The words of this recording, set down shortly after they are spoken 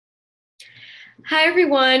Hi,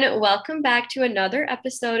 everyone. Welcome back to another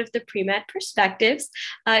episode of the Pre-Med Perspectives.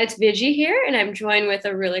 It's Viji here, and I'm joined with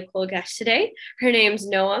a really cool guest today. Her name's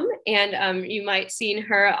Noam, and you might seen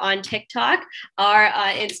her on TikTok or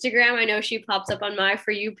Instagram. I know she pops up on my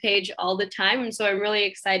For You page all the time, and so I'm really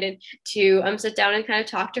excited to sit down and kind of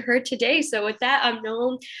talk to her today. So with that,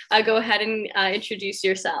 Noam, go ahead and introduce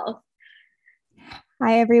yourself.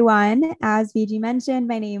 Hi, everyone. As VG mentioned,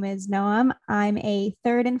 my name is Noam. I'm a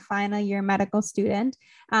third and final year medical student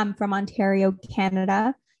from Ontario,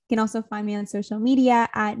 Canada. You can also find me on social media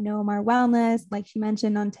at Noamar Wellness, like she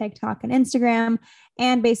mentioned, on TikTok and Instagram.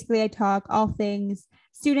 And basically, I talk all things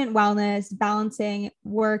student wellness, balancing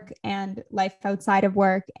work and life outside of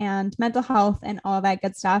work, and mental health, and all that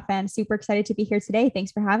good stuff. And super excited to be here today.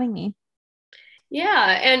 Thanks for having me.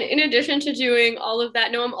 Yeah, and in addition to doing all of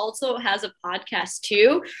that, Noam also has a podcast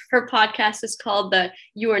too. Her podcast is called the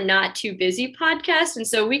You Are Not Too Busy podcast. And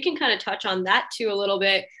so we can kind of touch on that too a little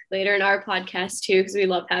bit later in our podcast too, because we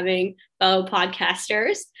love having fellow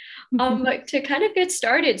podcasters. But to kind of get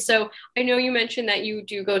started, so I know you mentioned that you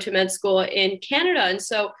do go to med school in Canada. And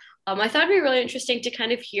so I thought it'd be really interesting to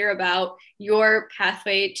kind of hear about your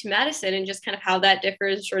pathway to medicine and just kind of how that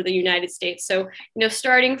differs for the United States. So,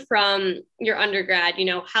 starting from your undergrad,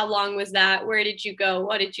 how long was that? Where did you go?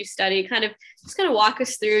 What did you study? Kind of walk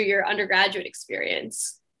us through your undergraduate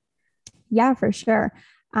experience. Yeah, for sure.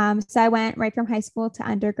 So I went right from high school to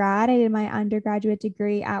undergrad. I did my undergraduate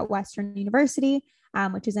degree at Western University,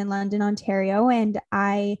 which is in London, Ontario. And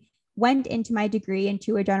I went into my degree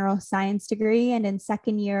into a general science degree. And in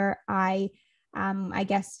second year, I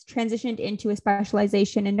guess, transitioned into a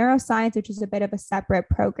specialization in neuroscience, which is a bit of a separate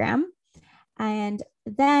program. And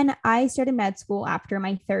then I started med school after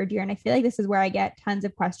my third year. And I feel like this is where I get tons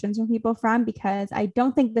of questions from people from because I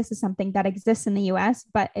don't think this is something that exists in the US,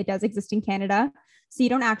 but it does exist in Canada. So you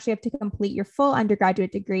don't actually have to complete your full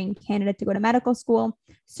undergraduate degree in Canada to go to medical school.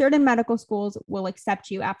 Certain medical schools will accept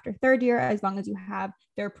you after third year as long as you have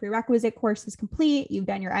their prerequisite courses complete, you've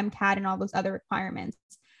done your MCAT and all those other requirements.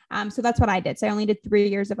 So that's what I did. So I only did 3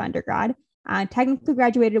 years of undergrad. Technically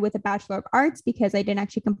graduated with a Bachelor of Arts because I didn't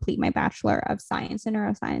actually complete my Bachelor of Science in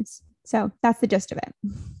Neuroscience. So that's the gist of it.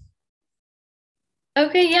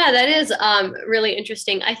 Okay, yeah, that is really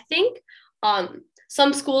interesting. I think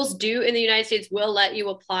some schools do in the United States will let you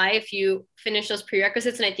apply if you finish those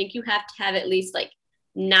prerequisites, and I think you have to have at least like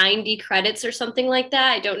 90 credits or something like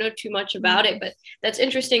that. I don't know too much about it, but that's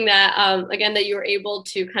interesting that again that you were able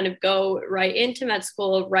to kind of go right into med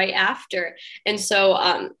school right after. And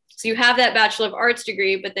so you have that Bachelor of Arts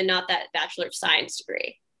degree, but then not that Bachelor of Science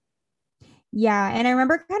degree. Yeah. And I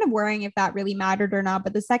remember kind of worrying if that really mattered or not.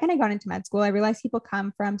 But the second I got into med school, I realized people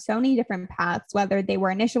come from so many different paths, whether they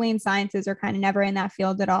were initially in sciences or kind of never in that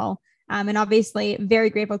field at all. And obviously, very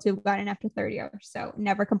grateful to have gotten after 30 years. So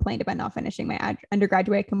never complained about not finishing my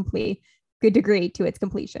undergraduate complete good degree to its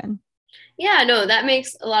completion. Yeah, no, that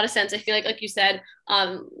makes a lot of sense. I feel like you said,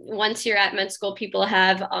 once you're at med school, people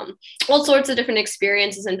have all sorts of different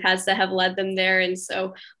experiences and paths that have led them there. And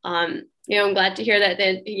so, I'm glad to hear that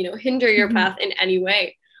they, hinder your path in any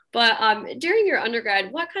way. But during your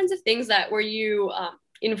undergrad, what kinds of things that were you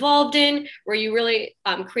involved in? Were you really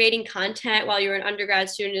creating content while you were an undergrad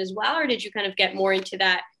student as well? Or did you kind of get more into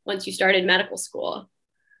that once you started medical school?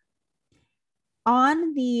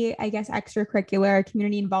 On the, I guess, extracurricular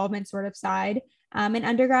community involvement sort of side, in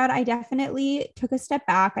undergrad, I definitely took a step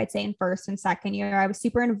back. I'd say in first and second year, I was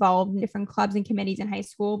super involved in different clubs and committees in high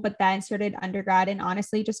school, but then started undergrad and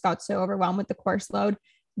honestly just got so overwhelmed with the course load.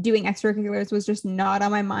 Doing extracurriculars was just not on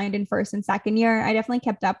my mind in first and second year. I definitely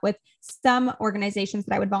kept up with some organizations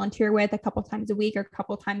that I would volunteer with a couple times a week or a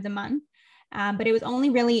couple times a month. But it was only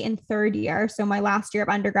really in third year, so my last year of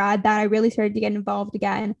undergrad, that I really started to get involved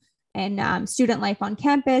again in student life on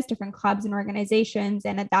campus, different clubs and organizations.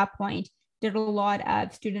 And at that point, did a lot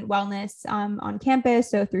of student wellness on campus.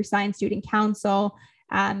 So through Science Student Council,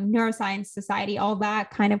 Neuroscience Society, all that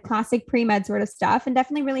kind of classic pre-med sort of stuff. And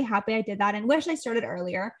definitely really happy I did that and wish I started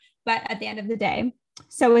earlier. But at the end of the day,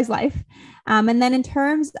 so is life. And then in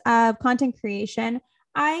terms of content creation,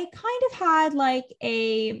 I kind of had like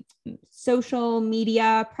a social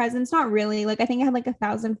media presence. Not really. Like I think I had like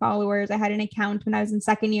 1,000 followers. I had an account when I was in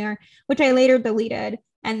second year, which I later deleted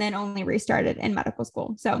and then only restarted in medical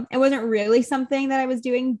school. So it wasn't really something that I was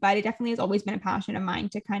doing, but it definitely has always been a passion of mine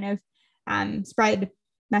to kind of spread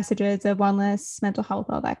messages of wellness, mental health,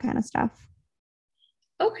 all that kind of stuff.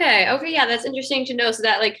 Okay, yeah, that's interesting to know. So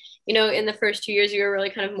that, like, in the first 2 years, you were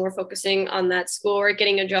really kind of more focusing on that schoolwork,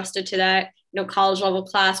 getting adjusted to that, college level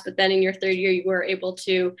class. But then in your third year, you were able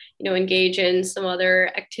to, engage in some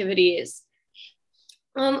other activities.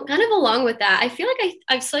 Kind of along with that, I feel like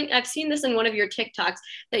I've seen this in one of your TikToks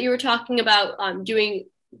that you were talking about doing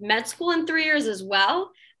med school in 3 years as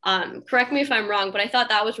well. Correct me if I'm wrong, but I thought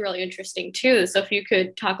that was really interesting too. So if you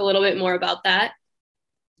could talk a little bit more about that.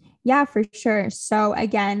 Yeah, for sure. So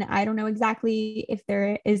again, I don't know exactly if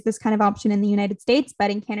there is this kind of option in the United States,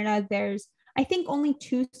 but in Canada, there's I think only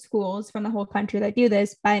two schools from the whole country that do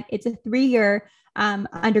this, but it's a 3 year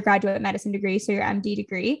undergraduate medicine degree, so your MD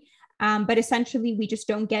degree. But essentially, we just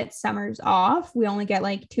don't get summers off. We only get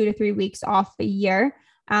like 2 to 3 weeks off a year.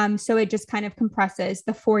 So it just kind of compresses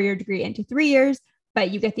the 4 year degree into 3 years,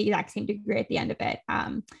 but you get the exact same degree at the end of it.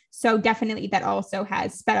 So definitely that also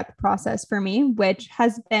has sped up the process for me, which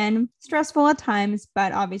has been stressful at times,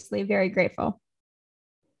 but obviously very grateful.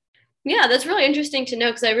 Yeah, that's really interesting to know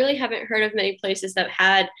because I really haven't heard of many places that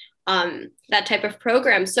had that type of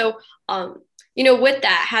program. So, with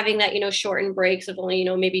that, having that, shortened breaks of only,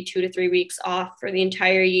 maybe 2 to 3 weeks off for the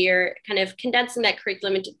entire year, kind of condensing that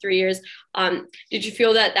curriculum into 3 years. Did you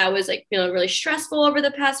feel that that was like, really stressful over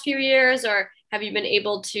the past few years, or have you been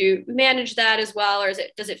able to manage that as well? Or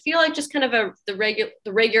does it feel like just kind of the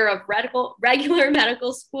rigor of regular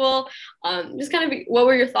medical school? Just kind of, what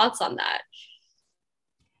were your thoughts on that?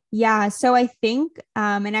 Yeah, so I think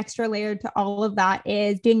an extra layer to all of that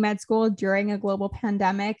is doing med school during a global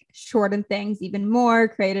pandemic shortened things even more,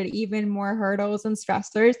 created even more hurdles and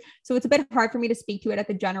stressors. So it's a bit hard for me to speak to it at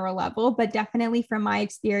the general level, but definitely from my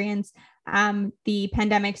experience, the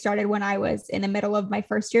pandemic started when I was in the middle of my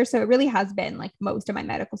first year. So it really has been like most of my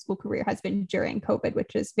medical school career has been during COVID,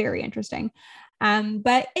 which is very interesting.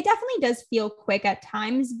 But it definitely does feel quick at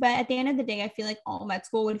times. But at the end of the day, I feel like all med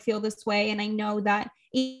school would feel this way. And I know that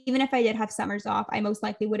even if I did have summers off, I most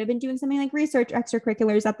likely would have been doing something like research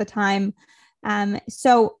extracurriculars at the time.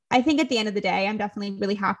 So I think at the end of the day, I'm definitely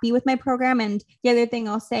really happy with my program. And the other thing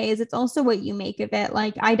I'll say is it's also what you make of it.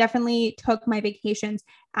 Like I definitely took my vacations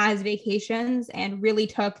as vacations and really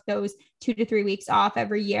took those 2 to 3 weeks off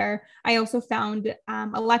every year. I also found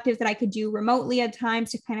electives that I could do remotely at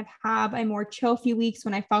times to kind of have a more chill few weeks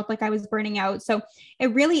when I felt like I was burning out. So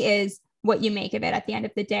it really is what you make of it at the end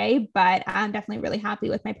of the day. But I'm definitely really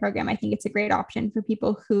happy with my program. I think it's a great option for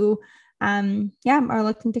people who are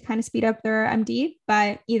looking to kind of speed up their MD.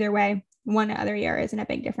 But either way, one other year isn't a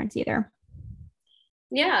big difference either.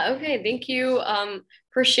 Yeah, okay. Thank you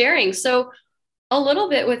for sharing. So a little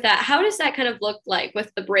bit with that, how does that kind of look like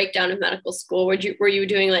with the breakdown of medical school? Were you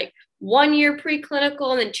doing like 1 year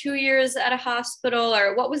preclinical and then 2 years at a hospital,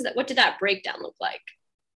 or what was that? What did that breakdown look like?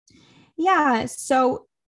 Yeah. So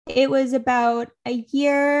it was about a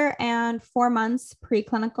year and 4 months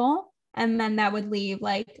preclinical. And then that would leave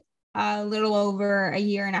like a little over a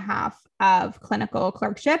year and a half of clinical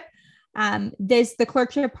clerkship. The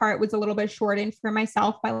clerkship part was a little bit shortened for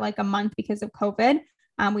myself by like a month because of COVID.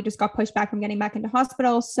 We just got pushed back from getting back into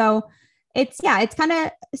hospital. So it's kind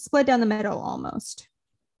of split down the middle almost.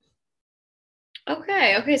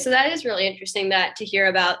 Okay, so that is really interesting that to hear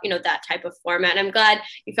about, that type of format. And I'm glad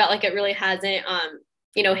you felt like it really hasn't,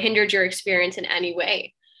 hindered your experience in any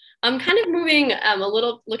way. I'm kind of moving a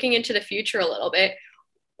little, looking into the future a little bit.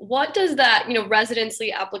 What does that,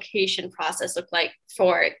 residency application process look like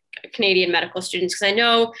for Canadian medical students? Because I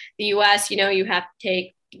know the US, you have to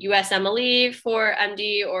take USMLE for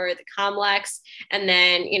MD or the COMLEX, and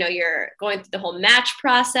then, you're going through the whole match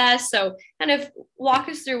process. So kind of walk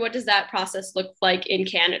us through what does that process look like in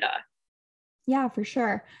Canada? Yeah, for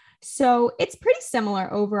sure. So it's pretty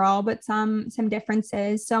similar overall, but some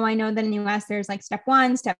differences. So I know that in the US there's like step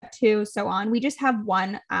one, step two, so on. We just have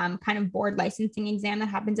one kind of board licensing exam that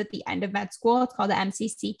happens at the end of med school. It's called the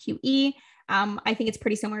MCCQE. I think it's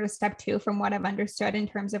pretty similar to step two from what I've understood in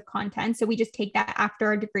terms of content. So we just take that after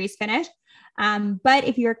our degree is finished. But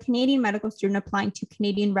if you're a Canadian medical student applying to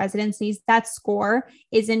Canadian residencies, that score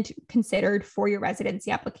isn't considered for your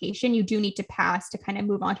residency application. You do need to pass to kind of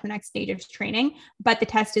move on to the next stage of training, but the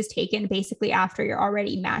test is taken basically after you're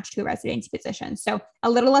already matched to a residency position. So a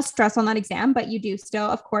little less stress on that exam, but you do still,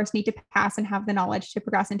 of course, need to pass and have the knowledge to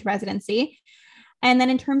progress into residency. And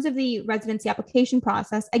then in terms of the residency application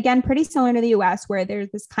process, again, pretty similar to the US, where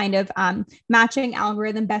there's this kind of matching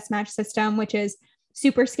algorithm best match system, which is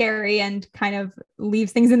super scary and kind of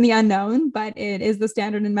leaves things in the unknown, but it is the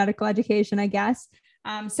standard in medical education, I guess.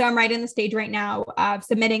 So I'm right in the stage right now of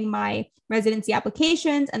submitting my residency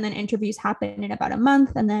applications, and then interviews happen in about a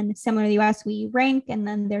month. And then similar to the US, we rank, and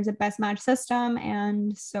then there's a best match system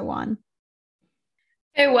and so on.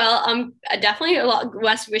 Okay, well, definitely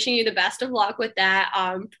Wes, wishing you the best of luck with that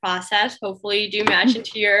process. Hopefully, you do match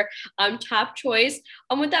into your top choice.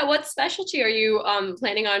 With that, what specialty are you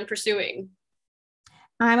planning on pursuing?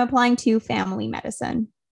 I'm applying to family medicine.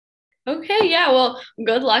 Okay, yeah. Well,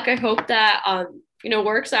 good luck. I hope that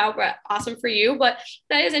works out awesome for you. But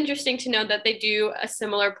that is interesting to know that they do a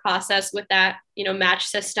similar process with that, match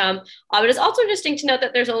system. But it's also interesting to note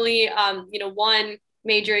that there's only one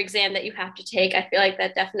major exam that you have to take. I feel like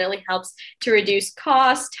that definitely helps to reduce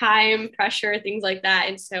cost, time, pressure, things like that.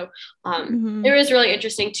 And so it was really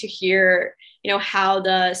interesting to hear, how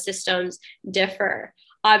the systems differ.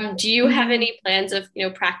 Do you have any plans of,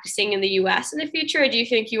 practicing in the US in the future, or do you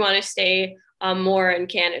think you want to stay more in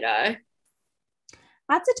Canada?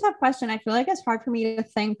 That's a tough question. I feel like it's hard for me to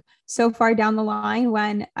think so far down the line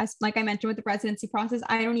when, as like I mentioned with the residency process,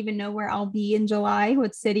 I don't even know where I'll be in July,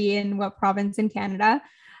 what city and what province in Canada.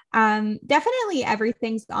 Definitely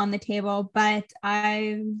everything's on the table, but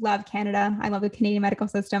I love Canada. I love the Canadian medical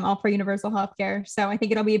system, all for universal healthcare. So I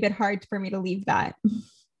think it'll be a bit hard for me to leave that.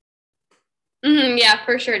 Yeah,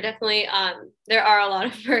 for sure. Definitely. There are a lot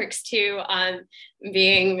of perks to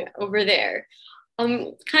being over there.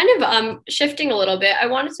 Kind of shifting a little bit, I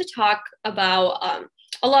wanted to talk about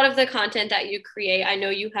a lot of the content that you create. I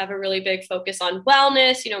know you have a really big focus on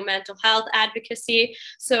wellness, mental health advocacy.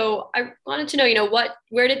 So I wanted to know,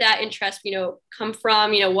 where did that interest, come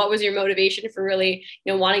from? What was your motivation for really,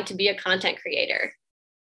 wanting to be a content creator?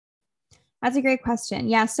 That's a great question.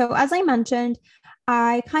 Yeah. So as I mentioned,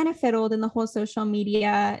 I kind of fiddled in the whole social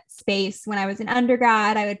media space when I was in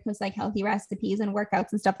undergrad. I would post like healthy recipes and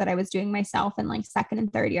workouts and stuff that I was doing myself in like second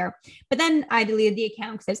and third year. But then I deleted the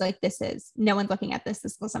account because I was like, no one's looking at this.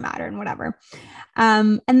 This doesn't matter and whatever.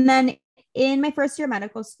 And then in my first year of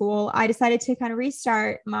medical school, I decided to kind of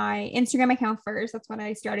restart my Instagram account first. That's what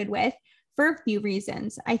I started with for a few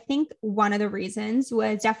reasons. I think one of the reasons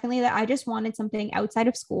was definitely that I just wanted something outside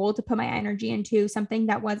of school to put my energy into, something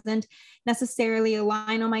that wasn't necessarily a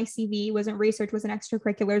line on my CV, wasn't research, wasn't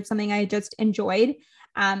extracurricular, something I just enjoyed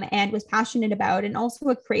and was passionate about, and also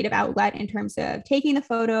a creative outlet in terms of taking the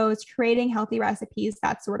photos, creating healthy recipes,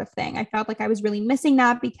 that sort of thing. I felt like I was really missing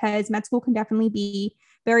that because med school can definitely be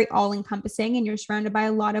very all encompassing and you're surrounded by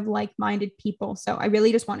a lot of like-minded people. So I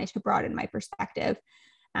really just wanted to broaden my perspective.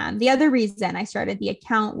 The other reason I started the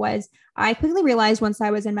account was I quickly realized once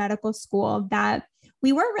I was in medical school that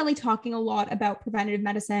we weren't really talking a lot about preventative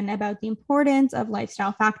medicine, about the importance of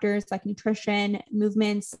lifestyle factors like nutrition,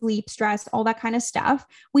 movement, sleep, stress, all that kind of stuff.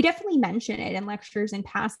 We definitely mention it in lectures in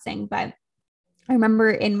passing, but I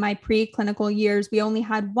remember in my preclinical years, we only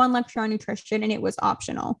had one lecture on nutrition and it was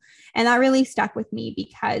optional. And that really stuck with me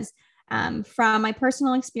because from my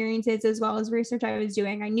personal experiences as well as research I was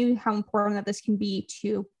doing, I knew how important that this can be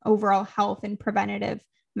to overall health and preventative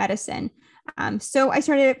medicine. So I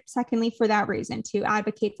started, secondly, for that reason, to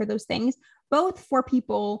advocate for those things, both for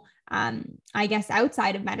people, I guess,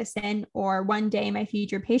 outside of medicine or one day my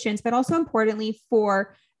future patients, but also importantly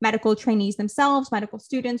for medical trainees themselves, medical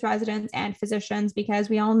students, residents, and physicians, because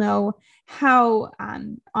we all know how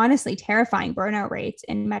honestly terrifying burnout rates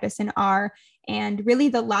in medicine are. And really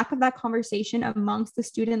the lack of that conversation amongst the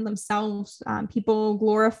student themselves, people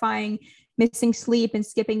glorifying missing sleep and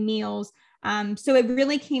skipping meals. So it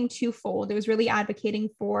really came twofold. It was really advocating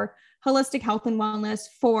for holistic health and wellness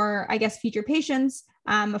for, I guess, future patients.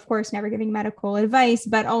 Of course, never giving medical advice,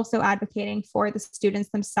 but also advocating for the students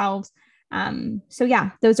themselves. So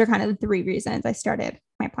yeah, those are kind of the three reasons I started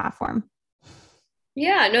my platform.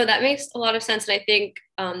 Yeah, no, that makes a lot of sense. And I think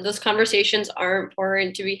those conversations are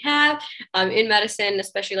important to be had in medicine,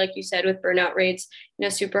 especially like you said, with burnout rates,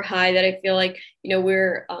 super high, that I feel like,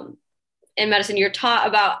 we're in medicine, you're taught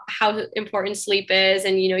about how important sleep is.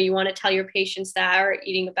 And, you want to tell your patients that, or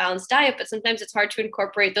eating a balanced diet, but sometimes it's hard to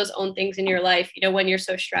incorporate those own things in your life, when you're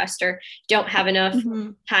so stressed or don't have enough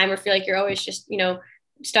time, or feel like you're always just,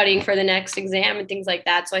 studying for the next exam and things like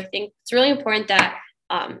that. So I think it's really important that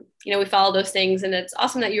we follow those things. And it's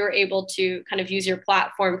awesome that you were able to kind of use your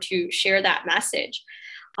platform to share that message.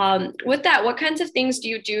 With that, what kinds of things do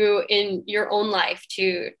you do in your own life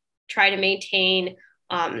to try to maintain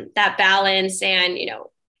that balance and,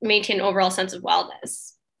 maintain an overall sense of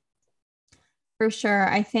wellness? For sure.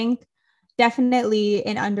 I think definitely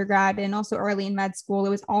in undergrad and also early in med school, it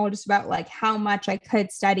was all just about like how much I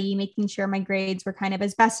could study, making sure my grades were kind of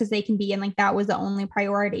as best as they can be. And like that was the only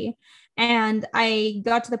priority. And I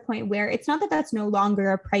got to the point where it's not that that's no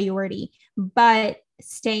longer a priority, but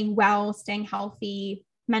staying well, staying healthy,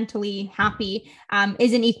 mentally happy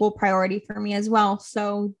is an equal priority for me as well.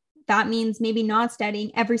 So that means maybe not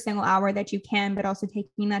studying every single hour that you can, but also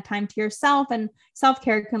taking that time to yourself. And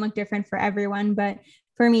self-care can look different for everyone. But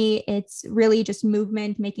for me, it's really just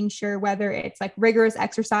movement, making sure whether it's like rigorous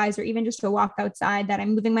exercise or even just a walk outside that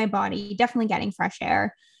I'm moving my body, definitely getting fresh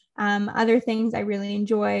air. Other things I really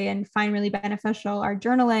enjoy and find really beneficial are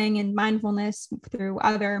journaling and mindfulness through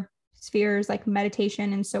other spheres like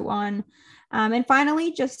meditation and so on. And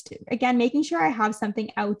finally, just again, making sure I have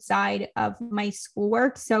something outside of my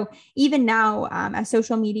schoolwork. So even now, as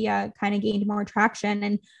social media kind of gained more traction,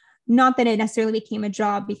 and not that it necessarily became a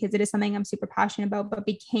job because it is something I'm super passionate about, but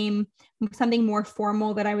became something more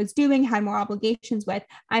formal that I was doing, had more obligations with,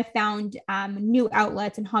 I found new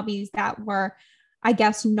outlets and hobbies that were, I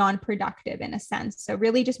guess, non-productive in a sense. So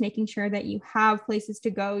really just making sure that you have places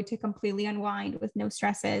to go to completely unwind with no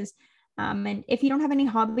stresses. And if you don't have any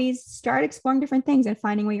hobbies, start exploring different things and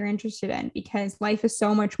finding what you're interested in, because life is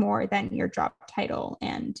so much more than your job title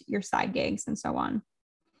and your side gigs and so on.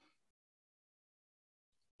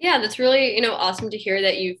 Yeah, that's really, awesome to hear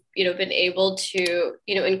that you've, been able to,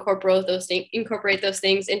 incorporate those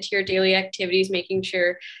things into your daily activities, making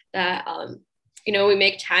sure that, we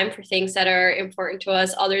make time for things that are important to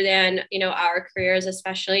us other than, our careers,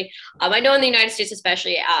 especially. I know in the United States,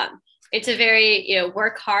 especially, it's a very,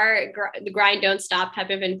 work hard, grind, don't stop type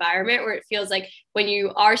of environment where it feels like when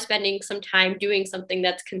you are spending some time doing something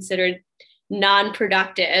that's considered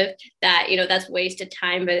non-productive, that that's wasted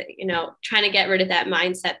time. But trying to get rid of that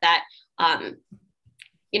mindset that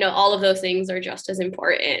all of those things are just as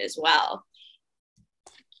important as well.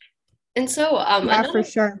 And so yeah, for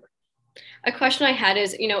sure. A question I had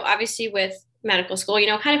is, obviously with medical school,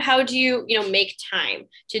 kind of how do you make time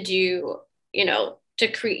to do,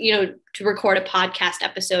 to create, to record a podcast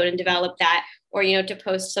episode and develop that, or to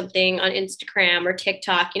post something on Instagram or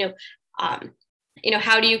TikTok,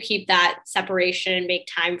 how do you keep that separation and make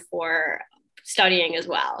time for studying as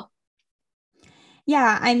well?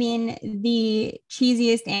 Yeah, I mean, the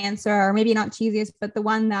cheesiest answer, or maybe not cheesiest, but the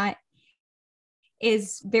one that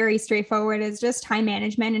is very straightforward, is just time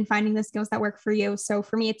management and finding the skills that work for you. So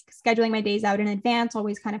for me, it's scheduling my days out in advance,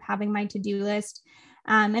 always kind of having my to-do list,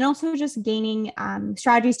 and also just gaining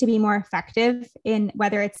strategies to be more effective in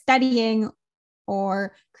whether it's studying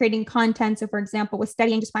or creating content. So for example, with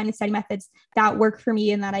studying, just finding study methods that work for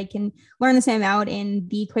me and that I can learn the same out in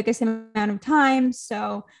the quickest amount of time.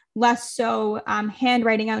 So less so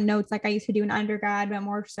handwriting out notes like I used to do in undergrad, but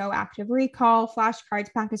more so active recall,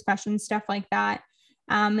 flashcards, practice questions, stuff like that.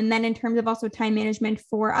 And then in terms of also time management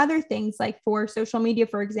for other things, like for social media,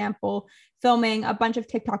 for example, filming a bunch of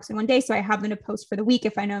TikToks in one day, so I have them to post for the week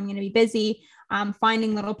if I know I'm going to be busy,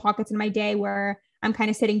 finding little pockets in my day where I'm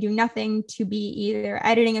kind of sitting doing nothing to be either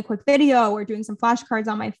editing a quick video or doing some flashcards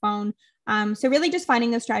on my phone. So really just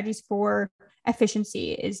finding those strategies for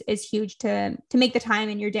efficiency is huge to make the time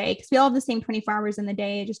in your day, because we all have the same 24 hours in the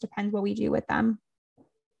day. It just depends what we do with them.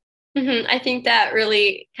 Mm-hmm. I think that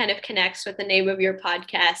really kind of connects with the name of your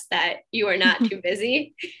podcast, that you are not too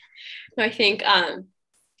busy. So I think it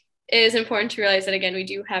is important to realize that, again, we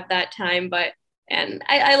do have that time, and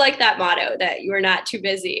I like that motto, that you are not too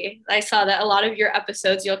busy. I saw that a lot of your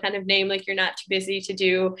episodes, you'll kind of name like you're not too busy to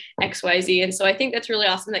do X, Y, Z. And so I think that's really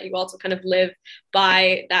awesome that you also kind of live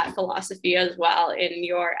by that philosophy as well in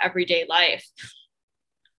your everyday life.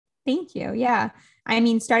 Thank you. Yeah. I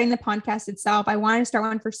mean, starting the podcast itself, I wanted to start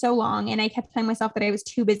one for so long, and I kept telling myself that I was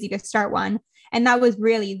too busy to start one. And that was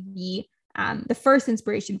really the first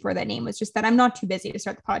inspiration for that name, was just that I'm not too busy to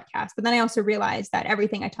start the podcast. But then I also realized that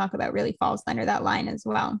everything I talk about really falls under that line as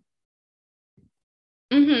well.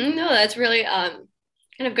 Mm-hmm. No, that's really kind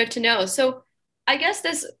of good to know. So I guess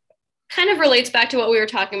this kind of relates back to what we were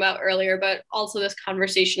talking about earlier, but also this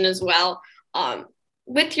conversation as well.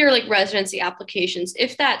 With your like residency applications,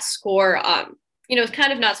 if that score, is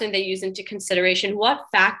kind of not something they use into consideration, what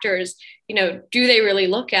factors, do they really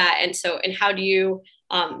look at? And how do you,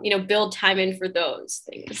 build time in for those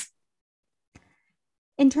things?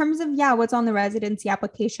 In terms of, what's on the residency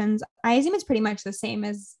applications, I assume it's pretty much the same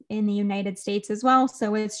as in the United States as well.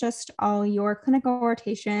 So it's just all your clinical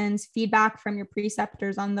rotations, feedback from your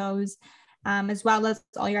preceptors on those, as well as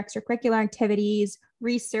all your extracurricular activities,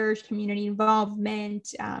 research, community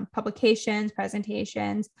involvement, publications,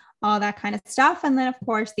 presentations, all that kind of stuff. And then, of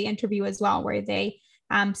course, the interview as well, where they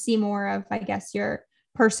see more of, I guess, your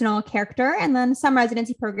personal character. And then some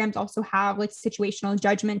residency programs also have like situational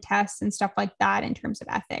judgment tests and stuff like that in terms of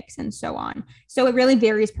ethics and so on. So it really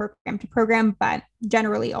varies program to program, but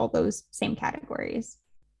generally all those same categories.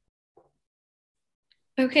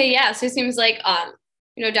 Okay, yeah. So it seems like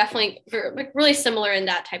definitely like really similar in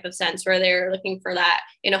that type of sense, where they're looking for that,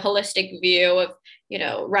 holistic view of,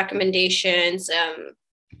 recommendations,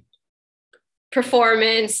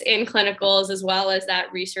 performance in clinicals, as well as that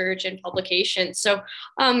research and publication. So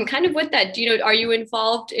kind of with that, are you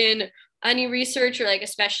involved in any research, or like,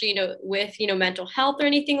 especially, with, mental health or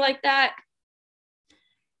anything like that?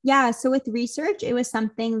 Yeah, so with research, it was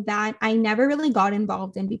something that I never really got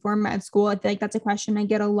involved in before med school. I feel like that's a question I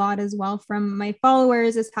get a lot as well from my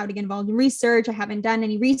followers is how to get involved in research. I haven't done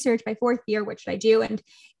any research by fourth year. What should I do? And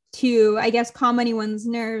to, I guess, calm anyone's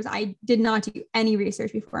nerves, I did not do any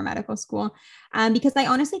research before medical school because I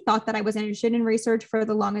honestly thought that I wasn't interested in research for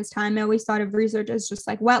the longest time. I always thought of research as just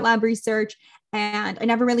like wet lab research. And I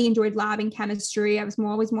never really enjoyed lab and chemistry. I was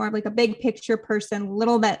always more of like a big picture person, a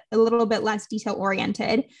little bit less detail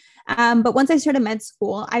oriented. But once I started med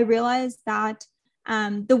school, I realized that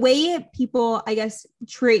the way people, I guess,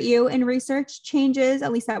 treat you in research changes.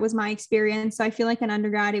 At least that was my experience. So I feel like in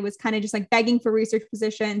undergrad, it was kind of just like begging for research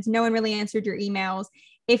positions. No one really answered your emails.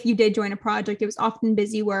 If you did join a project, it was often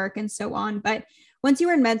busy work and so on. But once you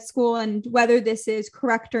were in med school, and whether this is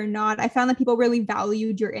correct or not, I found that people really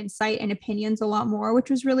valued your insight and opinions a lot more,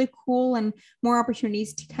 which was really cool, and more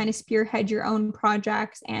opportunities to kind of spearhead your own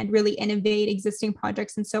projects and really innovate existing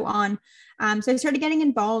projects and so on. So I started getting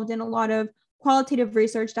involved in a lot of qualitative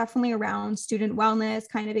research, definitely around student wellness,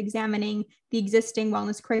 kind of examining the existing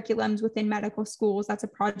wellness curriculums within medical schools. That's a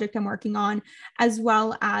project I'm working on, as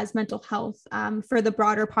well as mental health for the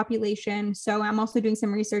broader population. So I'm also doing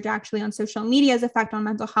some research actually on social media's effect on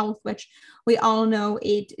mental health, which we all know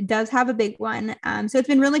it does have a big one. So it's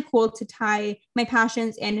been really cool to tie my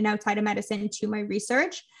passions in and outside of medicine to my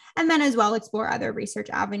research. And then as well explore other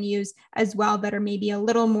research avenues as well that are maybe a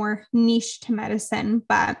little more niche to medicine.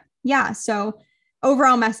 But yeah, so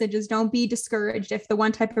overall message is don't be discouraged if the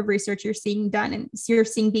one type of research you're seeing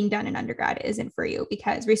being done in undergrad isn't for you,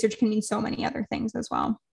 because research can mean so many other things as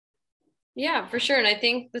well. Yeah, for sure. And I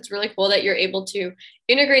think that's really cool that you're able to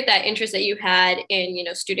integrate that interest that you had in,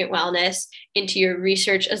 student wellness into your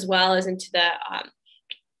research as well as into the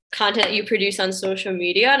content that you produce on social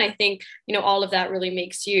media. And I think, all of that really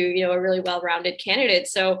makes you, a really well-rounded candidate.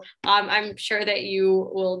 So I'm sure that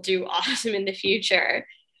you will do awesome in the future.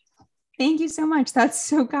 Thank you so much. That's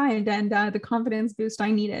so kind, and the confidence boost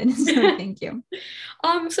I needed. So thank you.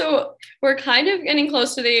 So we're kind of getting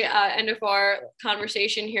close to the end of our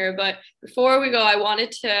conversation here, but before we go, I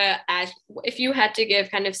wanted to ask if you had to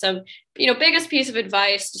give kind of some, biggest piece of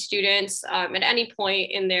advice to students at any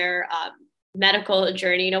point in their medical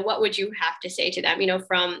journey, what would you have to say to them,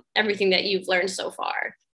 from everything that you've learned so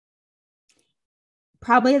far?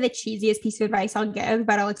 Probably the cheesiest piece of advice I'll give,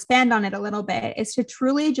 but I'll expand on it a little bit, is to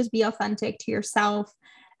truly just be authentic to yourself.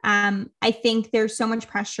 I think there's so much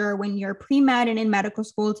pressure when you're pre-med and in medical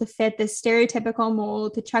school to fit this stereotypical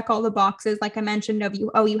mold, to check all the boxes, like I mentioned, of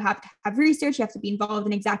you have to have research, you have to be involved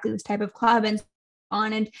in exactly this type of club and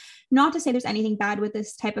on. And not to say there's anything bad with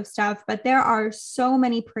this type of stuff, but there are so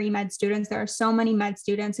many pre-med students, there are so many med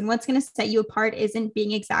students, and what's going to set you apart isn't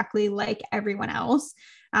being exactly like everyone else.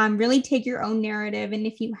 Really take your own narrative. And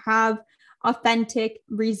if you have authentic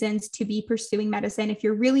reasons to be pursuing medicine, if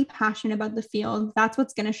you're really passionate about the field, that's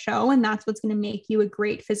what's going to show. And that's what's going to make you a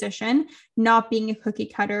great physician, not being a cookie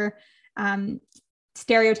cutter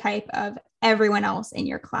stereotype of everyone else in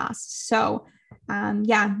your class. So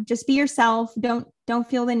just be yourself. Don't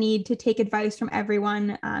feel the need to take advice from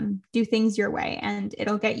everyone. Do things your way, and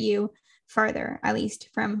it'll get you farther, at least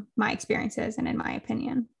from my experiences and in my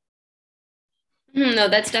opinion. No,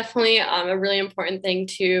 that's definitely a really important thing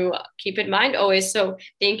to keep in mind always. So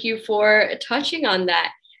thank you for touching on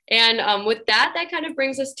that. And with that, that kind of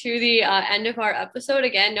brings us to the end of our episode.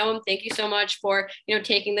 Again, Noam, thank you so much for,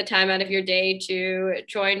 taking the time out of your day to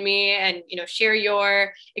join me and, share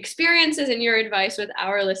your experiences and your advice with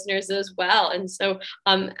our listeners as well. And so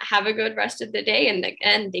have a good rest of the day. And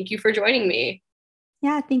again, thank you for joining me.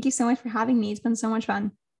 Yeah, thank you so much for having me. It's been so much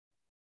fun.